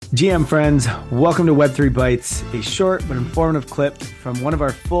GM friends, welcome to Web3 Bytes, a short but informative clip from one of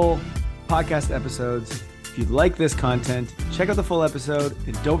our full podcast episodes. If you like this content, check out the full episode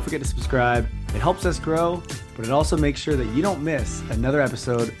and don't forget to subscribe. It helps us grow, but it also makes sure that you don't miss another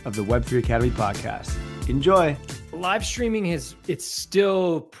episode of the Web3 Academy podcast. Enjoy. Live streaming it's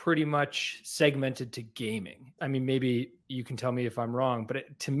still pretty much segmented to gaming. I mean, maybe you can tell me if I'm wrong,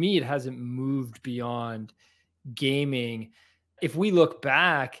 but to me, it hasn't moved beyond gaming. If we look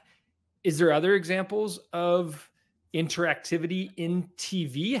back, is there other examples of interactivity in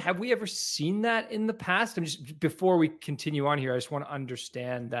TV? Have we ever seen that in the past? Before we continue on here, I just want to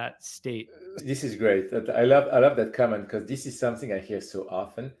understand that state. This is great. I love that comment because this is something I hear so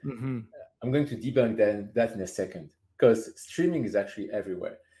often. Mm-hmm. I'm going to debunk that in a second because streaming is actually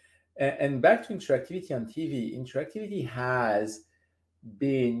everywhere. And back to interactivity on TV, interactivity has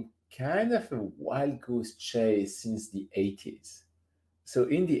been kind of a wild goose chase since the 80s. So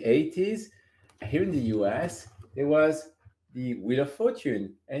in the 80s, here in the US, there was the Wheel of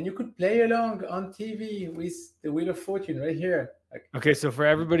Fortune, and you could play along on TV with the Wheel of Fortune right here. Okay, so for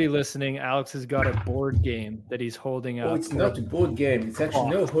everybody listening, Alex has got a board game that he's holding up. Oh, it's not a board game. It's actually,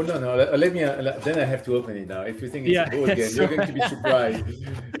 no, hold on. Let me, then I have to open it now. If you think it's a board game, you're going to be surprised.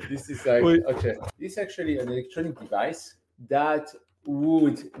 This is okay. This is actually an electronic device that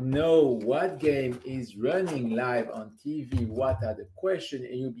would know what game is running live on TV, what are the questions,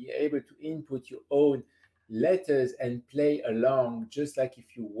 and you'll be able to input your own letters and play along, just like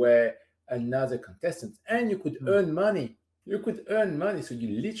if you were another contestant. And you could earn money. You could earn money. So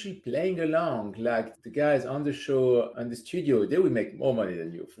you're literally playing along like the guys on the show, on the studio, they would make more money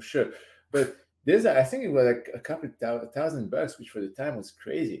than you for sure. But I think it was like a couple $1,000, which for the time was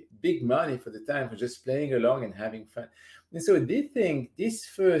crazy. Big money for the time for just playing along and having fun. And so they think this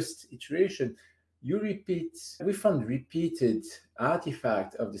first iteration, we found repeated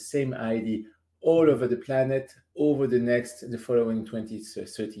artifact of the same ID all over the planet over the following 20 to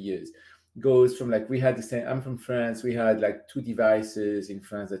 30 years. Goes from we had the same, I'm from France, we had two devices in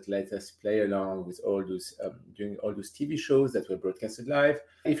France that let us play along with all those, during all those TV shows that were broadcasted live.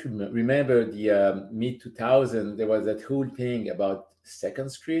 If you remember the mid-2000s, there was that whole thing about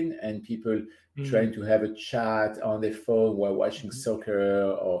second screen and people trying to have a chat on their phone while watching soccer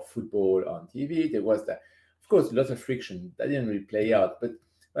or football on TV. There was that, of course, lots of friction. That didn't really play out. But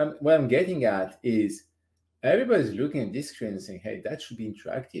what I'm getting at is everybody's looking at this screen and saying, hey, that should be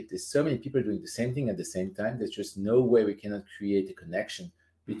interactive. There's so many people doing the same thing at the same time. There's just no way we cannot create a connection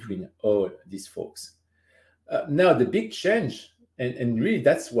between all these folks. Now, the big change, and really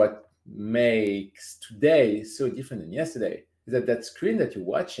that's what makes today so different than yesterday, is that screen that you're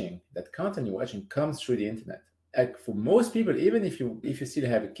watching, that content you're watching comes through the internet. For most people, even if you still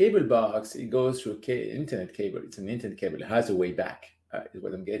have a cable box, it goes through internet cable. It's an internet cable. It has a way back, is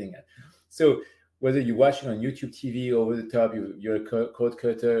what I'm getting at. So whether you're watching on YouTube TV over the top, you're a code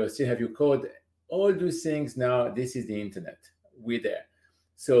cutter, or still have your code, all those things now, this is the internet. We're there.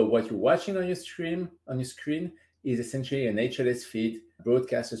 So what you're watching on your screen is essentially an HLS feed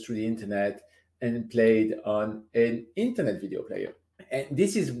broadcasted through the internet and played on an internet video player. And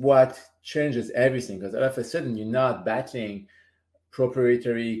this is what changes everything, because all of a sudden you're not battling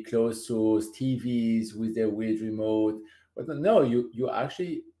proprietary closed source TVs with their weird remote. But no, you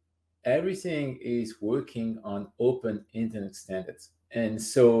actually, everything is working on open internet standards. And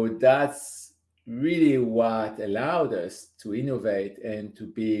so that's really what allowed us to innovate and to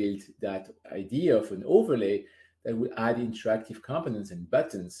build that idea of an overlay that would add interactive components and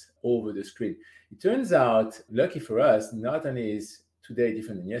buttons over the screen. It turns out, lucky for us, not only is today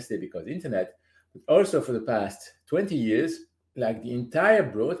different than yesterday because internet, but also for the past 20 years, the entire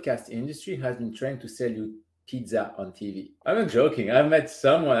broadcast industry has been trying to sell you pizza on TV. I'm not joking. I met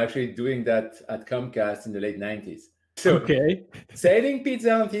someone actually doing that at Comcast in the late 90s. So okay, selling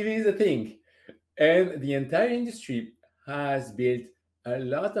pizza on TV is a thing. And the entire industry has built a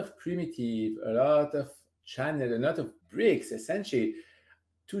lot of primitive, a lot of channel, a lot of bricks, essentially,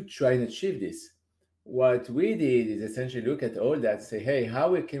 to try and achieve this. What we did is essentially look at all that, say, hey,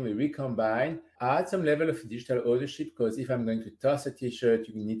 how can we recombine, add some level of digital ownership, because if I'm going to toss a t-shirt,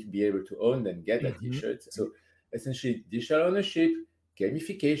 you need to be able to own and get that t-shirt. So essentially, digital ownership,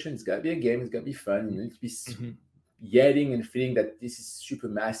 gamification, it's got to be a game, it's got to be fun, you need to be yelling and feeling that this is super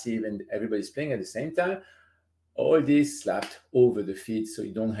massive and everybody's playing at the same time. All this slapped over the feed, so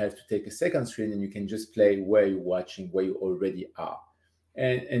you don't have to take a second screen and you can just play where you're watching, where you already are.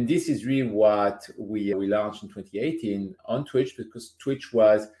 And this is really what we launched in 2018 on Twitch, because Twitch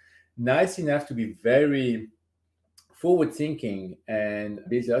was nice enough to be very forward-thinking and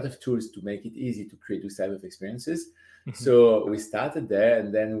build a lot of tools to make it easy to create those type of experiences. So we started there,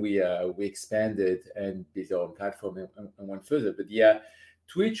 and then we expanded and built our own platform and went further. But yeah,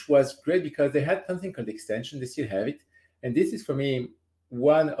 Twitch was great because they had something called extension. They still have it. And this is, for me,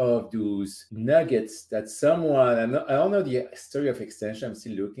 one of those nuggets that someone, I don't know the story of extension, I'm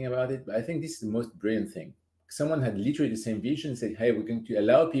still looking about it, but I think this is the most brilliant thing. Someone had literally the same vision and said, hey, we're going to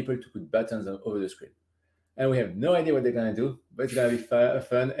allow people to put buttons over the screen. And we have no idea what they're going to do, but it's going to be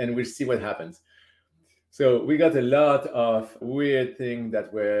fun, and we'll see what happens. So we got a lot of weird things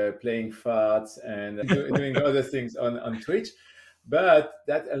that were playing farts and doing other things on Twitch. But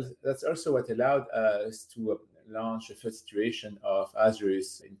that's also what allowed us to launch a first iteration of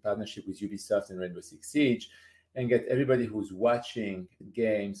Azarus in partnership with Ubisoft and Rainbow Six Siege, and get everybody who's watching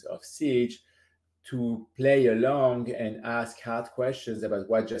games of Siege to play along and ask hard questions about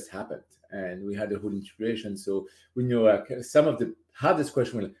what just happened. And we had a whole integration. So we know some of the hardest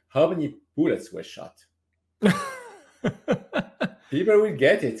questions were, how many bullets were shot? People will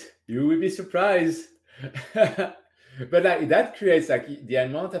get it. You will be surprised. But that creates the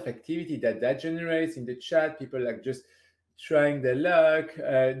amount of activity that generates in the chat. People just trying their luck.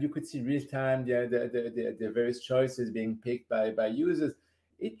 You could see real time the various choices being picked by users.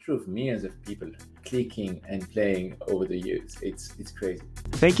 It drove millions of people clicking and playing over the years. It's crazy.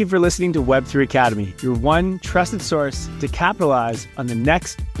 Thank you for listening to Web3 Academy, your one trusted source to capitalize on the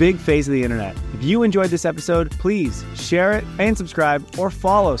next big phase of the internet. If you enjoyed this episode, please share it and subscribe or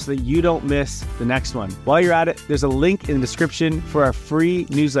follow so that you don't miss the next one. While you're at it, there's a link in the description for our free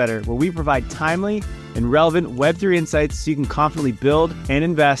newsletter where we provide timely and relevant Web3 insights so you can confidently build and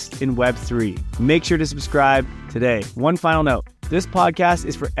invest in Web3. Make sure to subscribe today. One final note. This podcast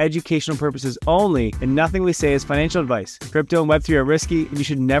is for educational purposes only, and nothing we say is financial advice. Crypto and Web3 are risky, and you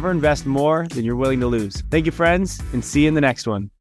should never invest more than you're willing to lose. Thank you, friends, and see you in the next one.